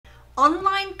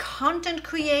online content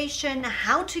creation,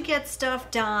 how to get stuff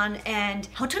done, and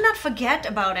how to not forget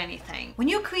about anything. When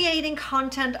you're creating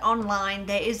content online,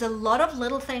 there is a lot of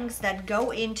little things that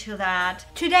go into that.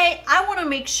 Today, I want to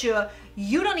make sure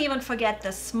you don't even forget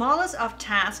the smallest of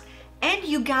tasks, and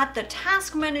you got the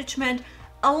task management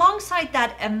alongside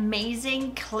that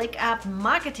amazing ClickUp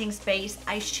marketing space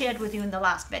I shared with you in the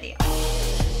last video.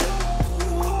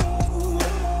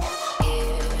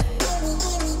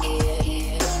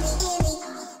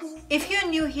 If you're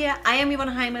new here, I am Yvonne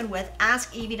Hyman with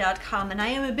AskEvie.com, and I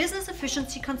am a business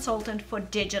efficiency consultant for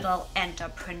digital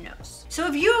entrepreneurs. So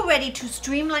if you're ready to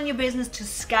streamline your business to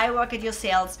skyrocket your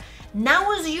sales,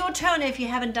 now is your turn, if you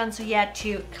haven't done so yet,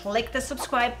 to click the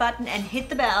subscribe button and hit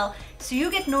the bell so you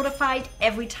get notified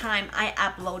every time I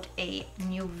upload a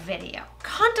new video.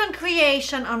 Content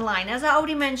creation online, as I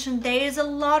already mentioned, there is a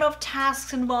lot of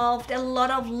tasks involved, a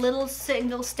lot of little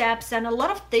single steps, and a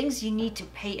lot of things you need to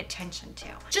pay attention to.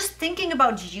 Just thinking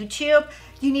about YouTube,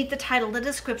 you need the title, the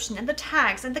description, and the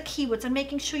tags, and the keywords, and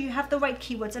making sure you have the right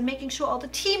keywords, and making sure all the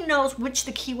team knows which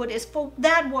the keyword is for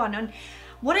that one. And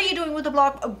what are you doing with the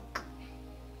blog? Oh.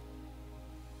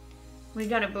 We're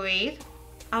gonna breathe,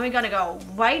 and we're gonna go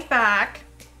right back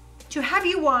to have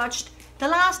you watched the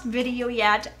last video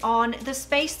yet on the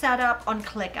space setup on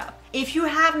ClickUp. If you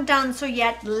haven't done so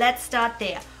yet, let's start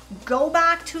there. Go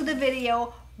back to the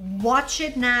video, watch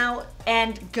it now,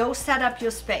 and go set up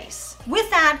your space. With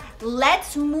that,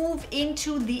 let's move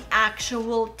into the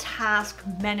actual task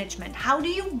management. How do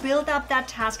you build up that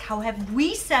task? How have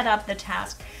we set up the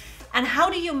task? And how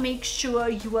do you make sure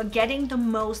you are getting the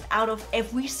most out of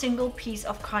every single piece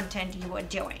of content you are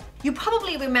doing? You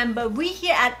probably remember we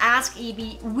here at Ask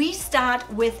Evie, we start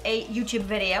with a YouTube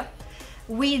video.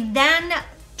 We then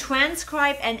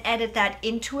transcribe and edit that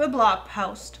into a blog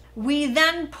post. We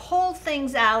then pull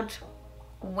things out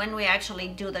when we actually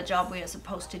do the job we are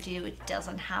supposed to do. It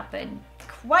doesn't happen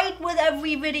quite with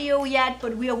every video yet,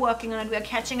 but we are working on it. We are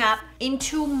catching up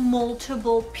into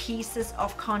multiple pieces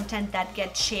of content that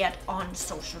get shared on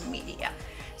social media.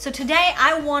 So today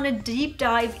I want to deep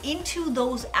dive into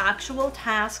those actual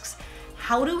tasks.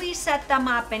 How do we set them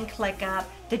up in ClickUp?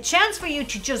 The chance for you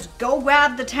to just go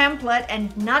grab the template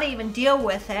and not even deal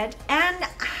with it, and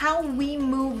how we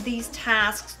move these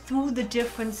tasks through the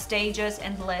different stages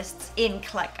and lists in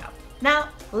ClickUp. Now,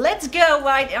 let's go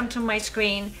right onto my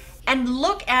screen and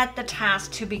look at the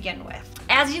task to begin with.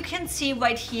 As you can see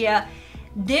right here,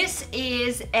 this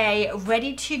is a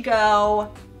ready to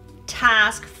go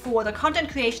task for the content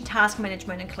creation task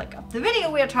management in ClickUp, the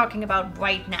video we are talking about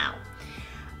right now.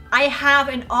 I have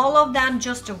in all of them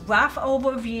just a rough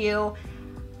overview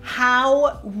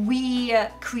how we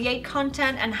create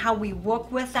content and how we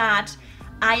work with that.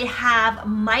 I have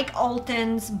Mike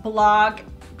Alton's blog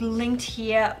linked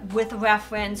here with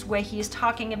reference where he is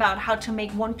talking about how to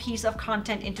make one piece of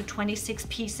content into 26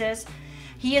 pieces.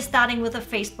 He is starting with a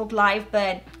Facebook Live,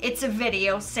 but it's a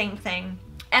video, same thing.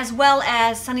 As well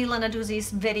as Sunny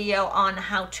Lenarduzzi's video on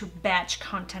how to batch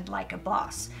content like a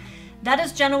boss. That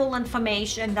is general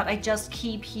information that I just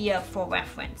keep here for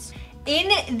reference.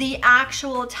 In the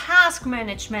actual task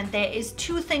management, there is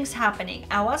two things happening.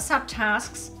 Our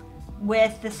subtasks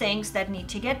with the things that need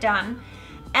to get done,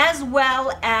 as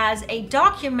well as a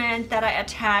document that I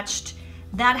attached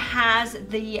that has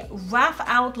the rough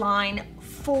outline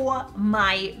for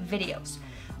my videos.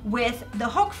 With the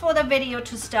hook for the video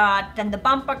to start, then the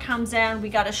bumper comes in, we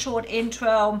got a short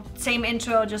intro, same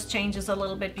intro, just changes a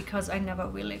little bit because I never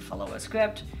really follow a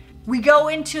script. We go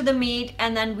into the meat,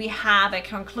 and then we have a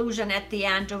conclusion at the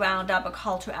end, a roundup, a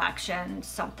call to action,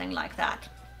 something like that.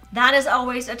 That is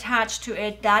always attached to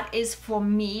it. That is for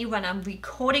me when I'm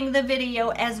recording the video,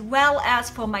 as well as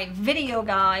for my video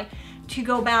guy to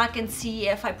go back and see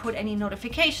if I put any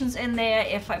notifications in there,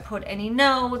 if I put any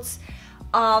notes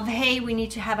of, hey, we need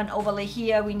to have an overlay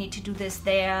here, we need to do this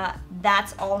there.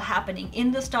 That's all happening in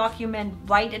this document,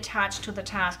 right attached to the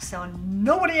task, so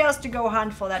nobody has to go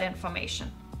hunt for that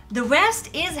information. The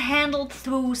rest is handled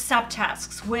through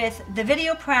subtasks with the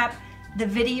video prep, the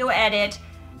video edit,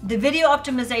 the video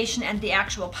optimization and the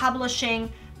actual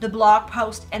publishing, the blog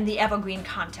post, and the evergreen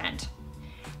content.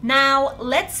 Now,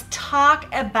 let's talk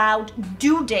about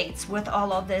due dates with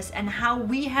all of this and how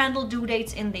we handle due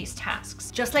dates in these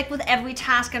tasks. Just like with every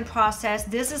task and process,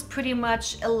 this is pretty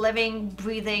much a living,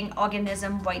 breathing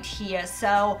organism right here.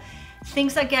 So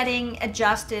things are getting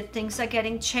adjusted, things are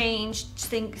getting changed,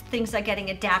 things are getting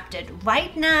adapted.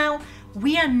 Right now,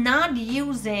 we are not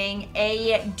using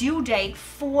a due date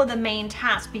for the main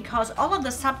task because all of the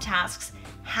subtasks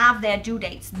have their due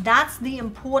dates. That's the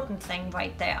important thing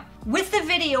right there. With the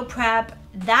video prep,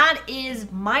 that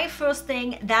is my first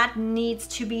thing that needs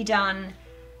to be done.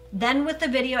 Then with the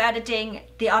video editing,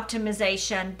 the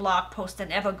optimization, blog post,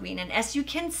 and evergreen. And as you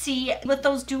can see with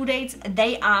those due dates,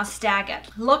 they are staggered.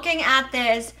 Looking at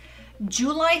this,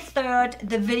 July 3rd,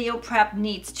 the video prep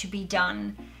needs to be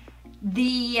done.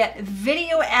 The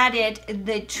video edit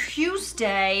the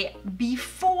Tuesday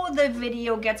before the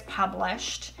video gets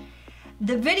published.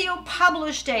 The video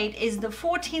publish date is the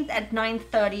 14th at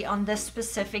 9:30 on this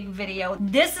specific video.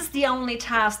 This is the only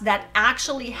task that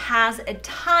actually has a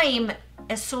time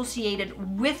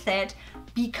associated with it,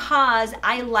 because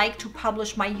I like to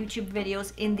publish my YouTube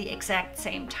videos in the exact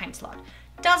same time slot.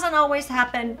 Doesn't always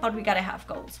happen, but we gotta have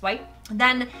goals, right?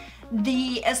 Then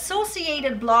the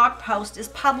associated blog post is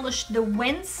published the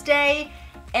Wednesday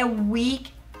a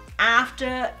week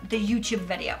after the YouTube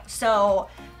video. So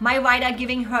my writer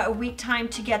giving her a week time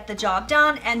to get the job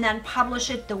done, and then publish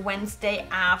it the Wednesday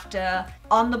after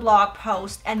on the blog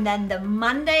post. And then the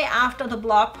Monday after the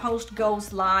blog post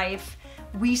goes live,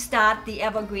 we start the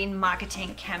evergreen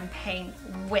marketing campaign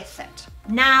with it.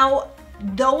 Now,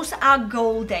 those are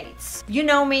goal dates. You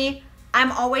know me,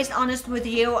 I'm always honest with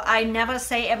you. I never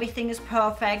say everything is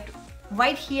perfect.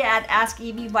 Right here at Ask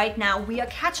Evie right now, we are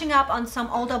catching up on some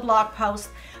older blog posts,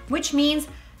 which means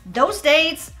those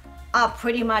dates are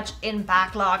pretty much in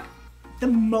backlog the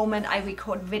moment I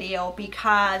record video,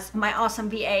 because my awesome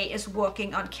VA is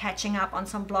working on catching up on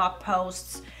some blog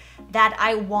posts that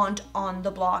I want on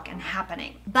the blog and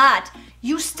happening. But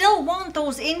you still want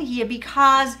those in here,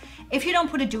 because if you don't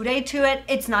put a due date to it,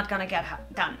 it's not gonna get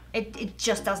done. It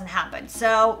just doesn't happen.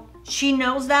 So she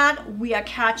knows that. We are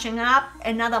catching up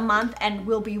another month and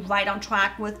we'll be right on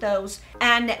track with those.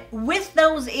 And with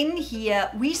those in here,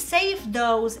 we save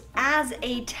those as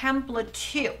a template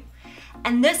too.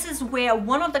 And this is where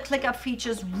one of the ClickUp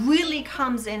features really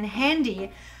comes in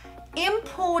handy.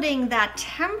 Importing that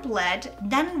template,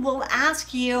 then we'll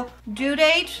ask you, due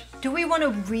date, do we want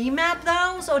to remap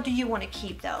those or do you want to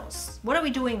keep those? What are we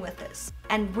doing with this?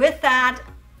 And with that,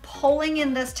 pulling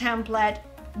in this template,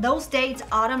 those dates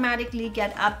automatically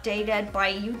get updated by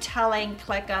you telling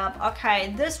ClickUp,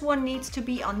 okay, this one needs to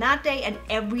be on that day, and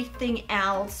everything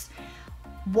else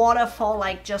waterfall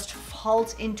like just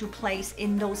falls into place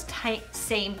in those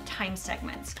same time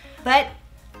segments. But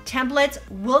templates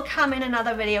will come in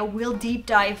another video. We'll deep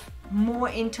dive more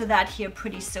into that here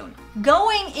pretty soon.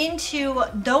 Going into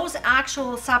those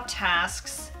actual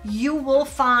subtasks, you will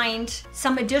find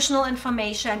some additional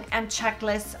information and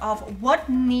checklists of what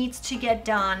needs to get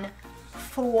done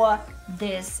for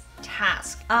this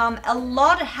task. A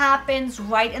lot happens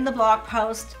right in the blog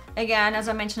post. Again, as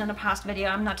I mentioned in a past video,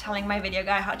 I'm not telling my video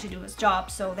guy how to do his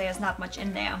job, so there's not much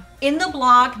in there. In the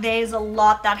blog, there's a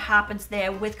lot that happens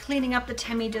there with cleaning up the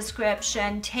Temi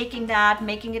description, taking that,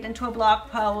 making it into a blog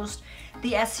post,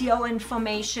 the SEO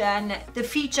information, the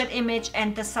featured image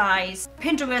and the size,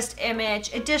 Pinterest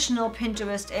image, additional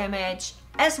Pinterest image,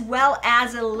 as well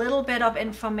as a little bit of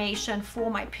information for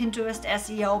my Pinterest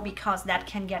SEO, because that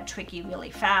can get tricky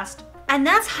really fast. And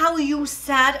that's how you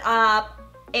set up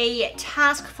a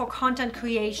task for content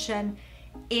creation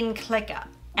in ClickUp.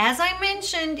 As I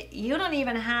mentioned, you don't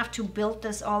even have to build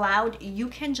this all out. You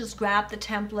can just grab the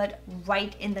template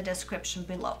right in the description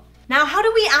below. Now, how do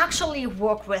we actually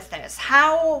work with this?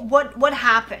 What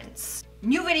happens?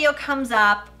 New video comes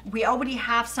up. We already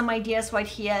have some ideas right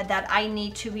here that I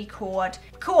need to record.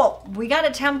 Cool, we got a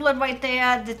template right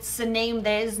there. That's the name,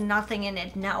 there's nothing in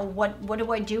it. Now, what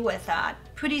do I do with that?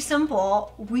 Pretty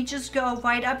simple. We just go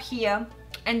right up here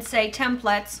and say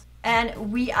templates,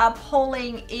 and we are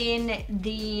pulling in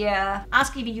the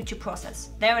Ask Evie YouTube process.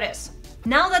 There it is.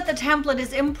 Now that the template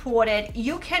is imported,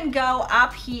 you can go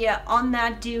up here on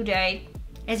that due date.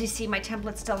 As you see, my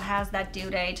template still has that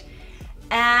due date,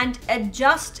 and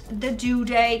adjust the due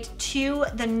date to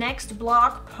the next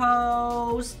blog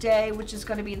post day, which is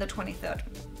going to be the 23rd.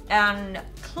 And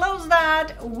close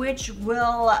that, which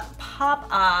will pop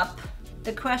up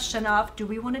the question of, do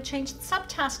we want to change the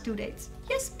subtask due dates?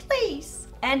 Yes, please.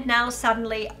 And now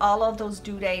suddenly all of those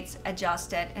due dates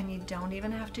adjusted, and you don't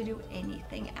even have to do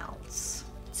anything else.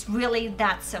 It's really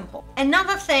that simple.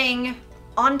 Another thing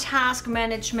on task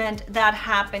management that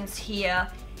happens here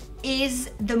is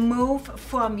the move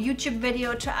from YouTube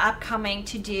video to upcoming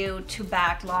to do to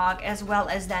backlog, as well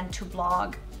as then to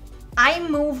blog. I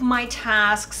move my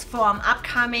tasks from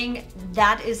upcoming,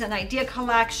 that is an idea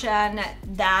collection,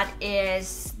 that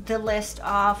is the list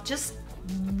of just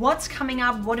what's coming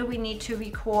up, what do we need to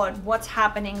record, what's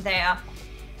happening there.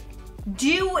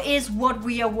 Do is what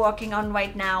we are working on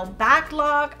right now.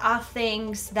 Backlog are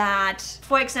things that,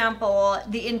 for example,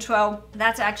 the intro,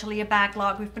 that's actually a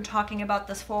backlog. We've been talking about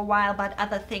this for a while, but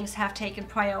other things have taken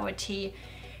priority.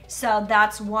 So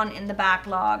that's one in the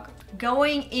backlog.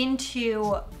 Going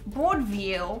into board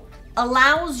view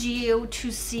allows you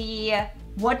to see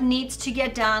what needs to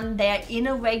get done. They're in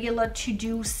a regular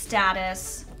to-do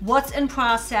status. What's in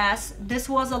process. This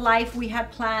was a life we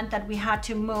had planned that we had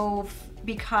to move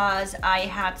because I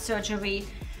had surgery.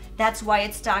 That's why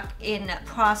it's stuck in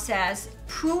process.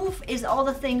 Proof is all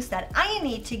the things that I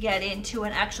need to get into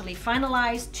and actually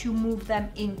finalize to move them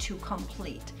into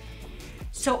complete.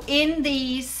 So in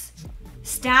these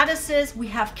statuses, we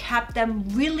have kept them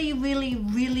really, really,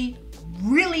 really,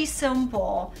 really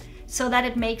simple so that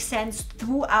it makes sense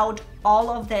throughout all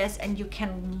of this and you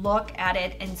can look at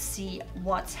it and see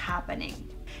what's happening.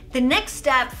 The next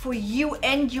step for you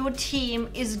and your team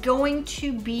is going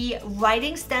to be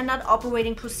writing standard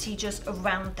operating procedures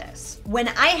around this. When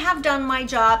I have done my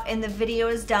job and the video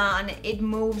is done, it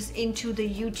moves into the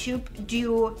YouTube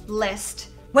due list.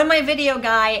 When my video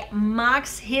guy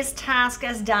marks his task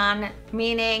as done,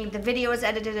 meaning the video is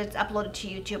edited, it's uploaded to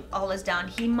YouTube, all is done,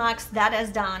 he marks that as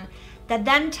done. That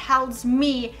then tells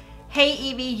me, hey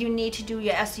Evie, you need to do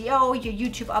your SEO, your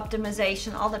YouTube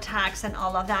optimization, all the tags and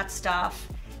all of that stuff.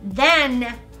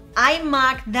 Then I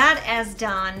mark that as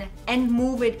done and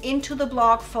move it into the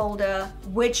blog folder,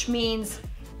 which means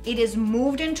it is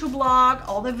moved into blog,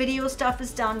 all the video stuff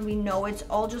is done, we know it's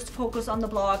all just focused on the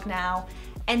blog now.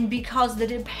 And because the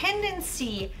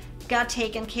dependency got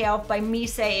taken care of by me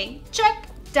saying, check,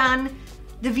 done,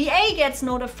 the VA gets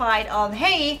notified of,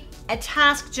 hey, a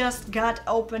task just got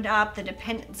opened up, the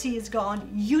dependency is gone,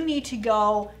 you need to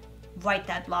go write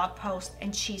that blog post,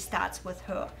 and she starts with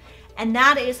her. And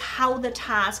that is how the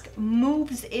task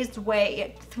moves its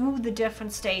way through the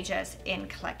different stages in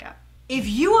ClickUp. If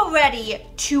you are ready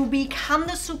to become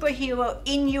the superhero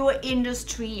in your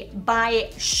industry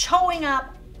by showing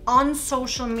up on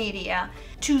social media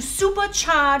to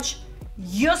supercharge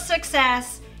your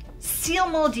success, seal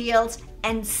more deals,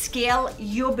 and scale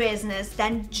your business,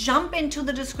 then jump into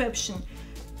the description.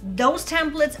 Those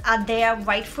templates are there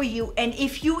right for you. And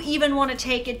if you even want to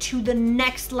take it to the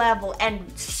next level and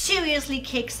seriously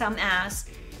kick some ass,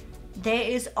 there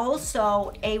is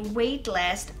also a wait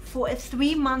list for a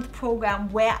 3-month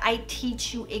program where I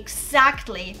teach you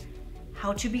exactly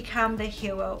how to become the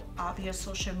hero of your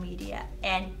social media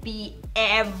and be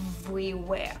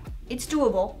everywhere. It's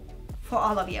doable for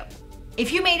all of you.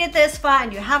 If you made it this far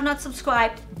and you have not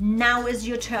subscribed, now is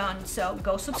your turn. So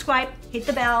go subscribe, hit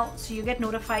the bell so you get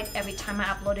notified every time I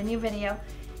upload a new video.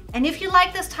 And if you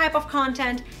like this type of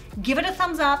content, give it a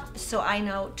thumbs up so I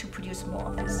know to produce more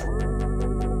of this.